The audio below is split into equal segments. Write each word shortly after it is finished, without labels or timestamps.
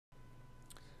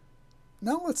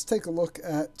Now let's take a look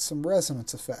at some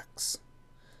resonance effects.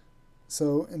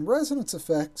 So in resonance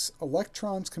effects,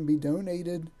 electrons can be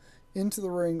donated into the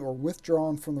ring or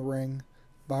withdrawn from the ring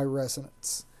by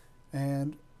resonance.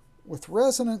 And with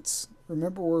resonance,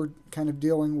 remember we're kind of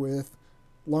dealing with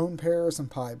lone pairs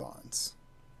and pi bonds.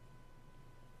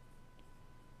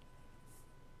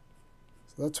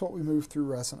 So that's what we move through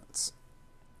resonance.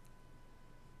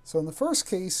 So in the first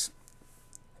case,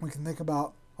 we can think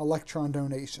about electron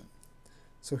donation.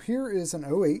 So here is an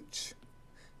OH,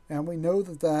 and we know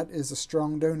that that is a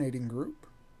strong donating group.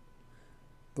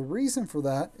 The reason for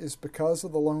that is because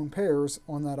of the lone pairs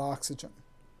on that oxygen.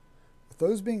 With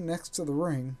those being next to the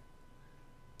ring,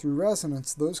 through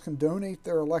resonance, those can donate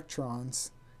their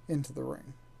electrons into the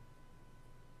ring.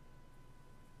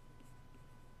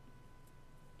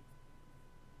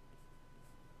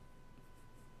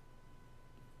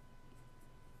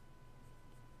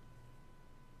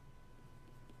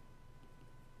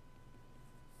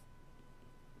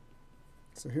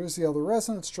 So here's the other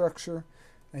resonance structure,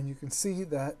 and you can see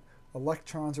that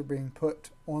electrons are being put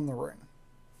on the ring.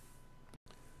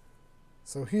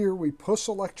 So here we push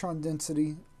electron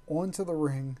density onto the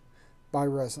ring by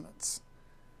resonance.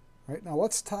 Right, now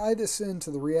let's tie this into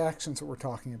the reactions that we're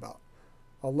talking about.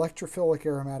 Electrophilic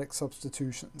aromatic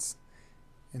substitutions.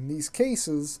 In these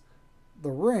cases,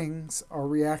 the rings are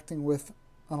reacting with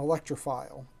an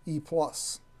electrophile, E+.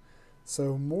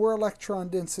 So more electron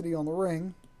density on the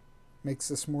ring makes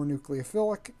this more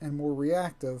nucleophilic and more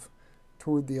reactive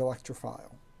toward the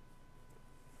electrophile.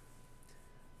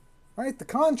 Right, the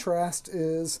contrast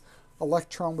is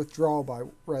electron withdrawal by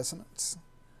resonance.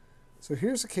 So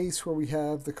here's a case where we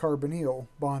have the carbonyl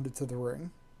bonded to the ring.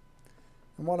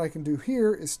 And what I can do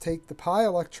here is take the pi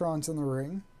electrons in the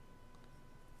ring.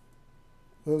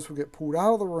 Those will get pulled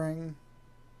out of the ring,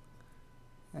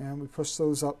 and we push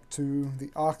those up to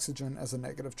the oxygen as a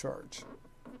negative charge.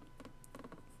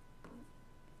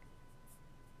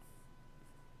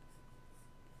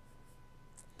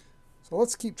 So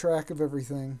let's keep track of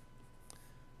everything.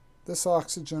 This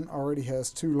oxygen already has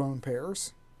 2 lone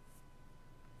pairs.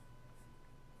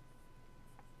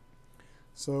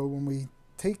 So when we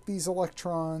take these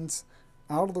electrons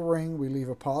out of the ring, we leave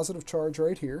a positive charge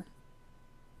right here.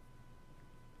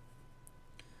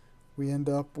 We end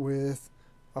up with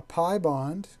a pi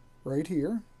bond right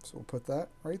here. So we'll put that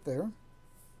right there.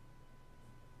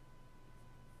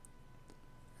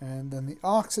 And then the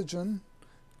oxygen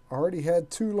already had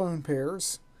 2 lone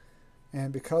pairs,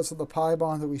 and because of the pi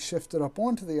bond that we shifted up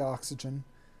onto the oxygen,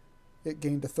 it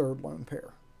gained a 3rd lone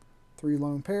pair. 3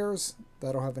 lone pairs,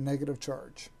 that'll have a negative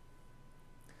charge.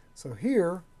 So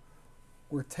here,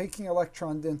 we're taking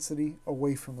electron density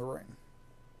away from the ring.